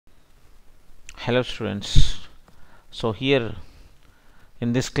Hello students. So here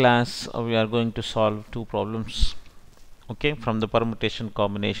in this class we are going to solve two problems, okay, from the permutation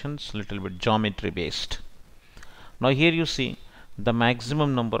combinations, little bit geometry based. Now here you see the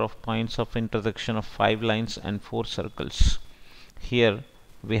maximum number of points of intersection of 5 lines and 4 circles. Here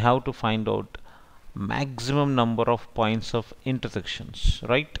we have to find out maximum number of points of intersections,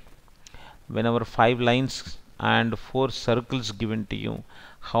 right? Whenever 5 lines and 4 circles given to you,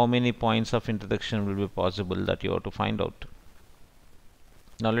 how many points of intersection will be possible, that you have to find out.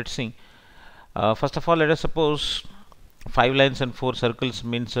 Now let's see. First of all, let us suppose 5 lines and 4 circles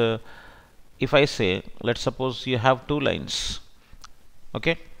means, if I say, let's suppose you have 2 lines,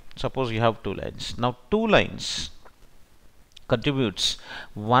 okay, suppose you have 2 lines. Now 2 lines contributes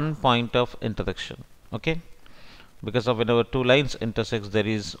 1 point of intersection, okay, because of whenever 2 lines intersects there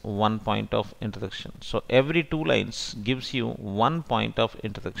is 1 point of intersection. So every 2 lines gives you 1 point of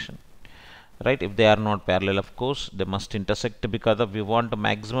intersection, right? If they are not parallel, of course they must intersect, because of we want a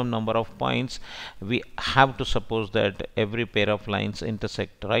maximum number of points, we have to suppose that every pair of lines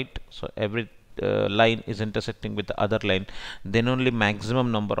intersect, right? So every line is intersecting with the other line, then only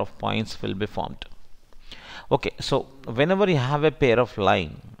maximum number of points will be formed. Okay, so whenever you have a pair of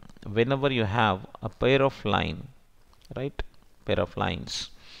line, right, pair of lines,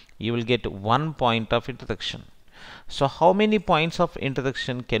 you will get 1 point of intersection. So how many points of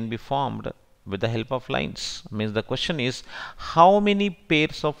intersection can be formed with the help of lines? Means the question is, how many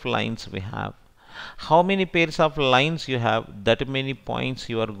pairs of lines we have, how many pairs of lines you have, that many points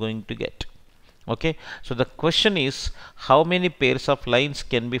you are going to get. Okay, so the question is, how many pairs of lines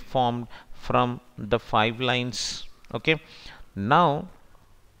can be formed from the 5 lines. Okay, now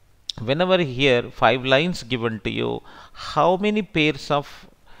whenever here 5 lines given to you, how many pairs of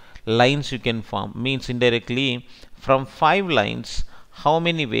lines you can form, means indirectly from 5 lines how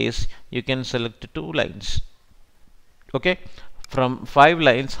many ways you can select 2 lines. Okay, from 5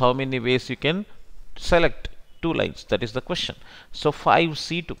 lines how many ways you can select 2 lines, that is the question. So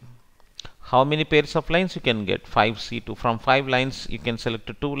 5C2, how many pairs of lines you can get? 5C2. From 5 lines you can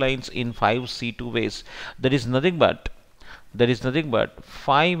select 2 lines in 5C2 ways. That is nothing but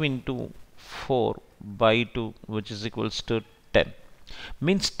 5 into 4 by 2, which is equals to 10.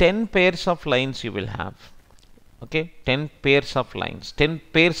 Means 10 pairs of lines you will have. Okay, 10 pairs of lines. 10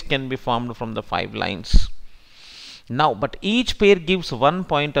 pairs can be formed from the 5 lines. Now, but each pair gives 1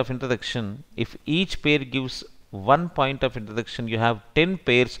 point of intersection. If each pair gives 1 point of intersection, you have 10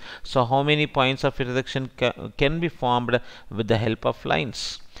 pairs. So how many points of intersection can be formed with the help of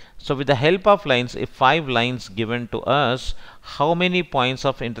lines? So with the help of lines, if 5 lines given to us, how many points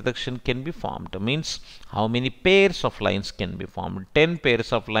of intersection can be formed? Means how many pairs of lines can be formed? 10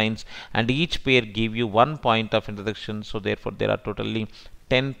 pairs of lines, and each pair give you 1 point of intersection. So therefore there are totally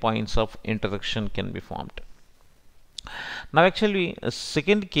 10 points of intersection can be formed. Now actually a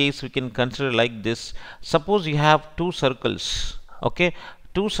second case we can consider like this. Suppose you have 2 circles, okay,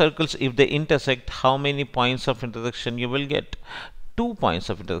 2 circles, if they intersect, how many points of intersection you will get? 2 points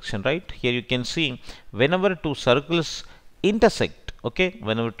of intersection, right? Here you can see whenever 2 circles intersect, okay,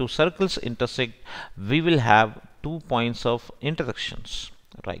 whenever 2 circles intersect, we will have 2 points of intersections,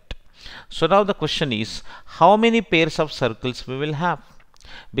 right? So now the question is, how many pairs of circles we will have?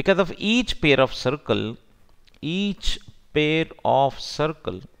 Because of each pair of circle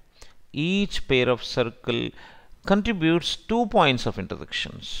contributes 2 points of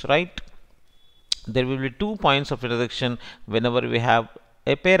intersections, right? There will be 2 points of intersection whenever we have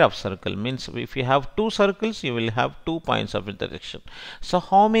a pair of circle. Means if you have 2 circles, you will have 2 points of intersection. So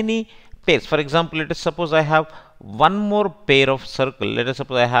how many pairs? For example, let us suppose I have one more pair of circle. Let us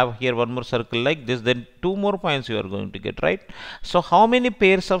suppose I have here one more circle like this, then 2 more points you are going to get, right? So how many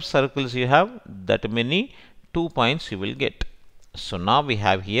pairs of circles you have, that many 2 points you will get. So now we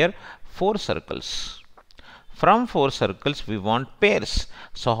have here 4 circles. From 4 circles we want pairs.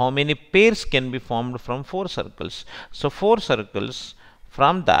 So how many pairs can be formed from 4 circles? So 4 circles,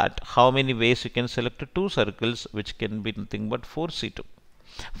 from that how many ways you can select 2 circles, which can be nothing but 4C2.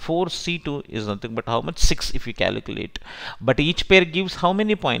 4C2 is nothing but how much? 6 if you calculate. But each pair gives how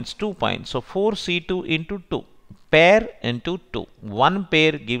many points? 2 points. So 4C2 into 2. Pair into 2. One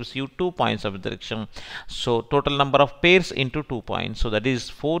pair gives you 2 points of intersection. So total number of pairs into 2 points. So that is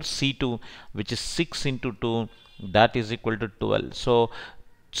 4C2, which is 6 into 2. That is equal to 12. So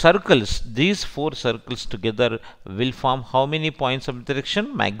circles, these 4 circles together will form how many points of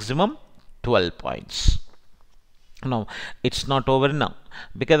intersection? Maximum 12 points. Now it's not over now,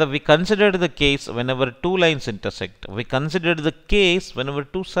 because we considered the case whenever 2 lines intersect. We considered the case whenever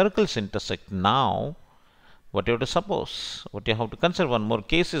 2 circles intersect. Now what you have to suppose, what you have to consider, one more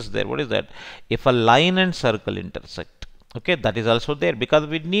case is there. What is that? If a line and circle intersect, okay, that is also there, because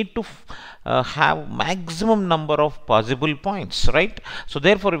we need to have maximum number of possible points, right? So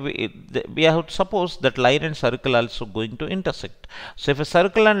therefore we have to suppose that line and circle also going to intersect. So if a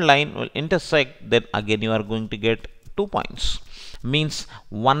circle and line will intersect, then again you are going to get 2 points. Means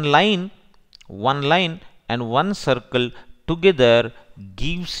one line and one circle together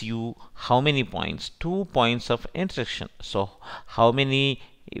gives you how many points? 2 points of intersection. So how many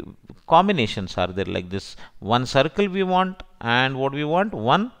combinations are there like this? One circle we want, and what we want?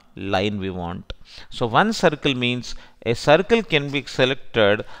 One line we want. So one circle means a circle can be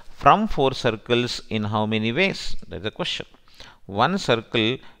selected from 4 circles in how many ways? That's the question. One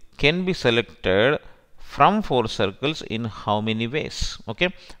circle can be selected from 4 circles in how many ways?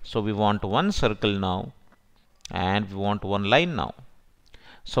 Okay, so we want one circle now, and we want one line now.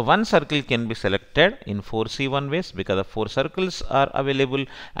 So one circle can be selected in 4C1 ways, because the 4 circles are available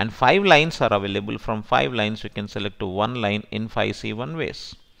and 5 lines are available. From 5 lines we can select one line in 5C1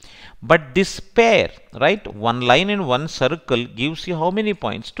 ways. But this pair, right, one line and one circle gives you how many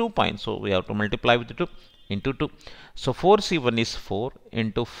points? 2 points. So we have to multiply with 2 into 2. So 4C1 is 4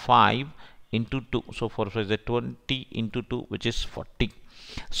 into 5 into 2. So 4 is 20 into 2, which is 40.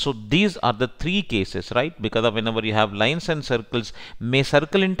 So these are the 3 cases, right? Because of whenever you have lines and circles, may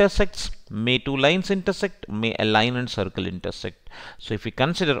circle intersects, may 2 lines intersect, may a line and circle intersect. So if we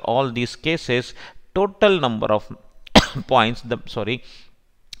consider all these cases, total number of points,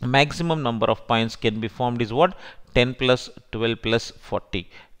 maximum number of points can be formed is what? 10 plus 12 plus 40.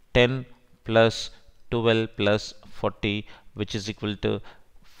 10 plus 12 plus 40, which is equal to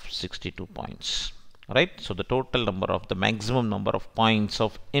 62 points. Right? So the total number of the maximum number of points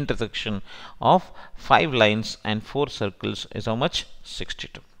of intersection of 5 lines and 4 circles is how much?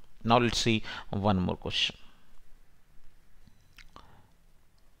 62. Now let's see one more question.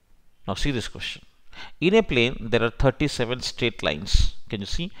 Now see this question. In a plane there are 37 straight lines. Can you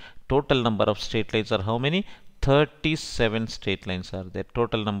see? Total number of straight lines are how many? 37 straight lines are there.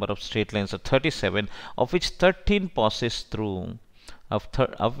 Total number of straight lines are 37, of which 13 passes through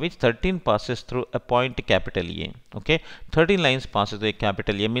which 13 passes through a point capital A. Okay, 13 lines passes through a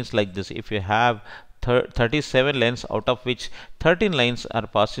capital A, means like this. If you have 37 lines, out of which 13 lines are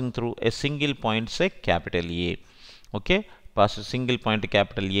passing through a single point, say capital A. Okay, passes single point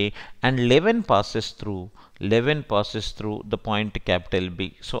capital A, and 11 passes through the point capital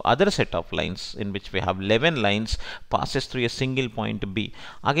B. So other set of lines in which we have 11 lines passes through a single point B.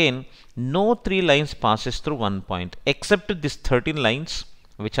 Again, no 3 lines passes through one point, except this 13 lines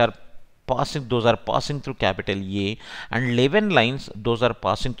which are passing, those are passing through capital A, and 11 lines, those are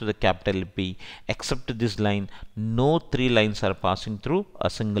passing through the capital B. Except this line, no 3 lines are passing through a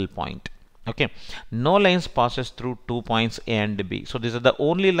single point. Okay, no lines passes through 2 points A and B. So these are the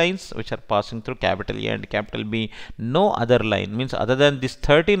only lines which are passing through capital A and capital B. No other line, means other than these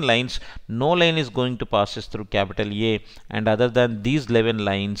 13 lines, no line is going to passes through capital A, and other than these 11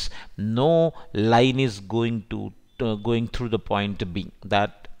 lines, no line is going to going through the point B.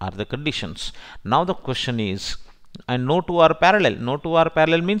 That are the conditions. Now the question is, and no two are parallel. No two are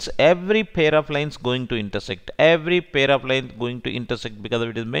parallel means every pair of lines going to intersect. Every pair of lines going to intersect, because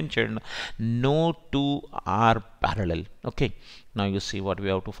it is mentioned no two are parallel. Okay, now you see what we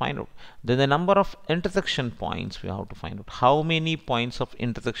have to find out. Then the number of intersection points we have to find out. How many points of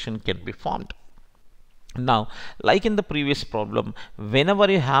intersection can be formed? Now, like in the previous problem,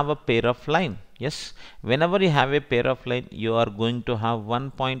 whenever you have a pair of line, yes, whenever you have a pair of line, you are going to have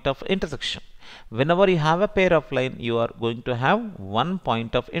one point of intersection. Whenever you have a pair of line, you are going to have one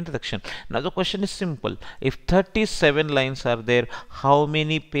point of intersection. Now the question is simple. If 37 lines are there, how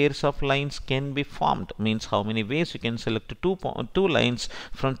many pairs of lines can be formed? Means how many ways you can select two lines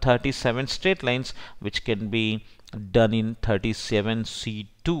from 37 straight lines, which can be done in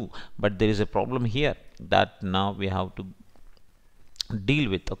 37C2. But there is a problem here that now we have to deal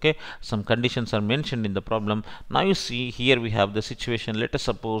with. Okay, some conditions are mentioned in the problem. Now you see here we have the situation. Let us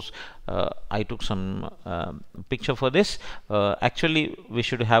suppose I took some picture for this. Actually we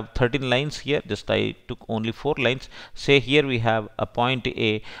should have 13 lines here, just I took only 4 lines. Say here we have a point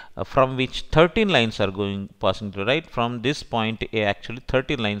A from which 13 lines are passing through, right? From this point A actually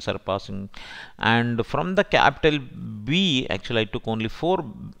 13 lines are passing, and from the capital B actually I took only 4.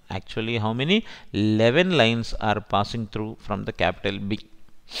 Actually how many? 11 lines are passing through from the capital B.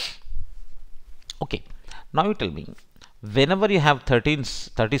 Okay, now you tell me, whenever you have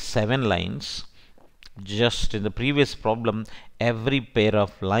 37 lines, just in the previous problem, every pair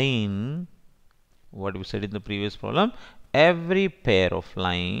of line, what we said in the previous problem, every pair of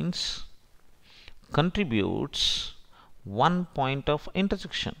lines contributes one point of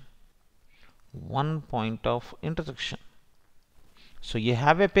intersection. One point of intersection. So you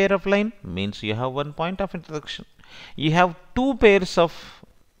have a pair of line, means you have one point of intersection. You have two pairs of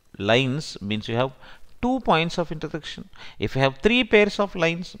lines, means you have 2 points of intersection. If you have three pairs of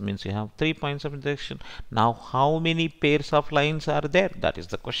lines, means you have 3 points of intersection. Now how many pairs of lines are there? That is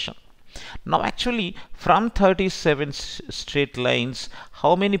the question. Now actually from 37 straight lines,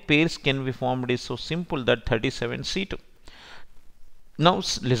 how many pairs can be formed is so simple, that 37C2. Now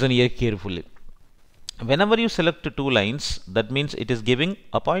listen here carefully. Whenever you select two lines, that means it is giving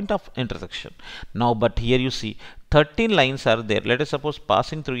a point of intersection. Now but here you see 13 lines are there. Let us suppose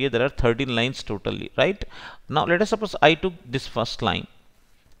passing through here there are 13 lines totally, right? Now let us suppose I took this first line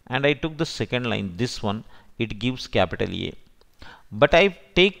and I took the second line, this one, it gives capital A. But I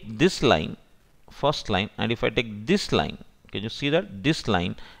take this line, first line, and if I take this line, can you see that this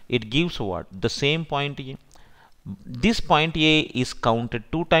line, it gives what? The same point A. This point A is counted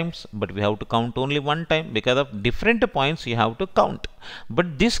 2 times, but we have to count only 1 time because of different points you have to count.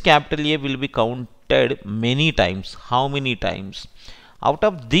 But this capital A will be counted many times. How many times? Out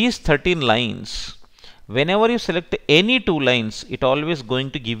of these 13 lines, whenever you select any 2 lines, it always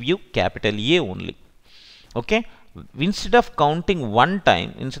going to give you capital A only. Okay? Instead of counting 1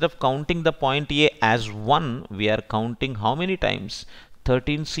 time, instead of counting the point A as 1, we are counting how many times?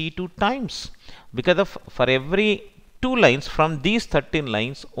 13C2 times, because of for every 2 lines from these 13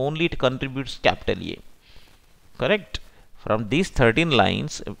 lines only it contributes capital A. Correct? From these 13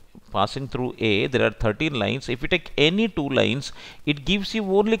 lines passing through A, there are 13 lines. If you take any 2 lines, it gives you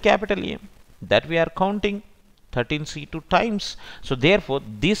only capital A. That we are counting 13C2 times. So therefore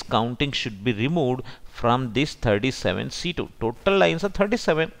this counting should be removed from this 37C2. Total lines are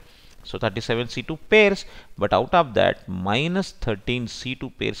 37. So 37C2 pairs, but out of that minus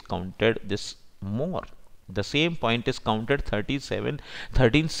 13C2 pairs counted this more. The same point is counted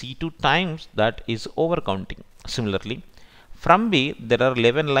 13C2 times, that is over counting. Similarly, from B there are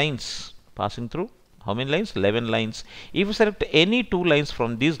 11 lines passing through. How many lines? 11 lines. If you select any 2 lines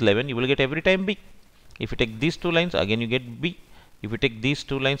from these 11, you will get every time B. If you take these 2 lines, again you get B. If you take these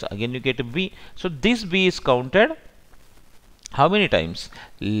 2 lines, again you get B. So this B is counted how many times?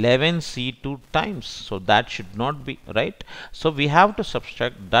 11C2 times. So that should not be right. So we have to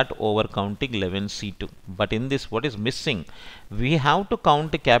subtract that over counting 11C2. But in this, what is missing? We have to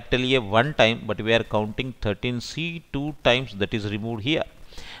count capital A 1 time, but we are counting 13C2 times, that is removed here.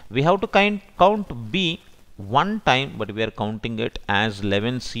 We have to count B 1 time, but we are counting it as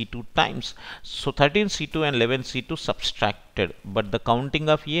 11C2 times. So 13C2 and 11C2 subtracted, but the counting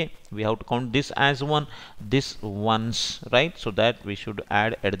of A, we have to count this as 1, this once, right? So that we should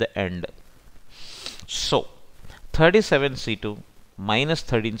add at the end. So 37C2 minus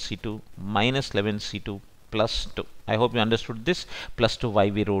 13C2 minus 11C2 plus 2. I hope you understood this. Plus 2 why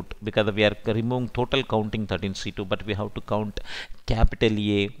we wrote, because we are removing total counting 13C2, but we have to count capital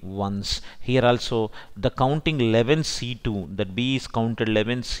A once. Here also the counting 11C2, that B is counted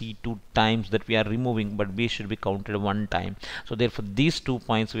 11C2 times, that we are removing, but B should be counted 1 time. So therefore these 2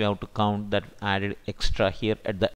 points we have to count, that added extra here at the